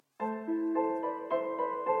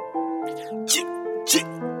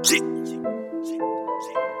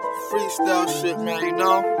Freestyle shit, man, you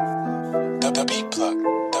know? The beat plug.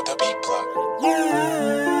 The beat plug.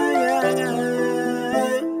 Yeah.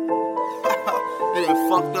 They done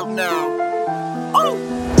fucked up now. Oh!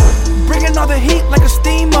 Bringing all the heat like a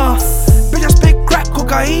steamer. Bitch, I spit crack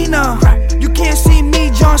cocaine. You can't see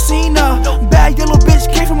me, John Cena. Bad yellow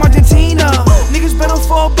bitch came from Argentina. Niggas better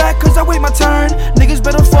fall back cause I wait my turn. Niggas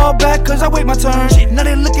better fall back cause I wait my turn. Now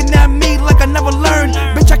they looking at me like I never learned.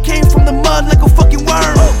 Bitch, I came from the mud like a fucking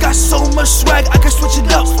worm. Got so much swag, I can switch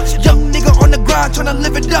it up. Young nigga on the grind tryna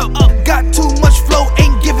live it up. Got too much flow,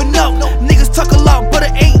 ain't giving up. Niggas talk a lot, but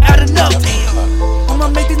it ain't adding up. I'ma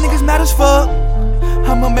make these niggas mad as fuck.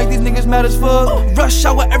 I'ma make these niggas mad as fuck. Rush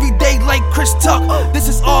hour every day like Chris Tuck. This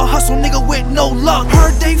is all hustle, nigga, with no luck.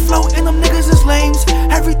 Heard they float and them niggas is lames.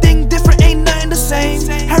 Everything different, ain't nothing the same.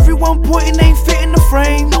 Everyone pointing, ain't fitting the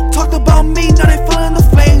frame. Talked about me, now they feeling the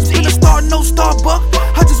flames. Ain't a star, no Starbuck.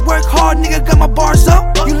 I just work hard, nigga, got my bars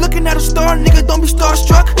up. You looking at a star, nigga, don't be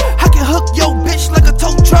starstruck. I can hook yo bitch like a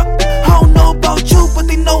tow truck. I don't know about you, but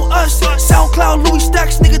they know us. SoundCloud,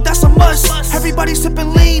 LOUIESTACKS, nigga, that's a must. Everybody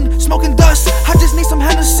sipping lean, smoking dust. I just need some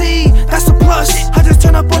Hennessy, that's a plus. I just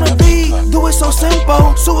turn up on a beat, do it so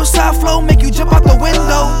simple. Suicide flow, make you jump out the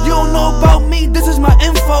window. You don't know about me, this is my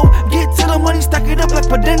info. Get to the money, stack it up like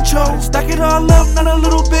Prudential. Stack it all up, not a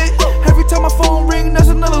little bit. Every time my phone ring, there's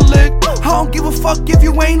another lick. I don't give a fuck if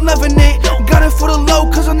you ain't loving it. Got it for the low,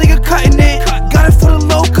 cause a nigga cutting it. Got it for the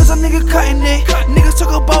low, cause a nigga cutting it. Niggas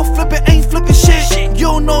talk about flipping, ain't flipping shit. You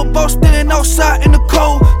don't know about standing outside in the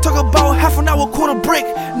cold. Talk about half an hour, quarter brick.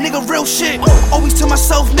 Nigga, real shit. Always to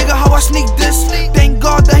myself, nigga, how I sneak this. Thank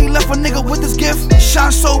God that he left a nigga with this gift.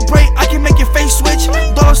 Shine so bright, I can make your face switch.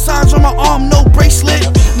 Dollar signs on my arm, no bracelet.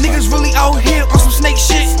 Niggas really out here on some snake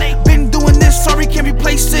shit. Been doing this, sorry, can't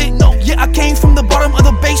replace it. Yeah, I came from the bottom of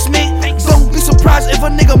the basement. Don't be surprised if a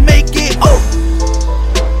nigga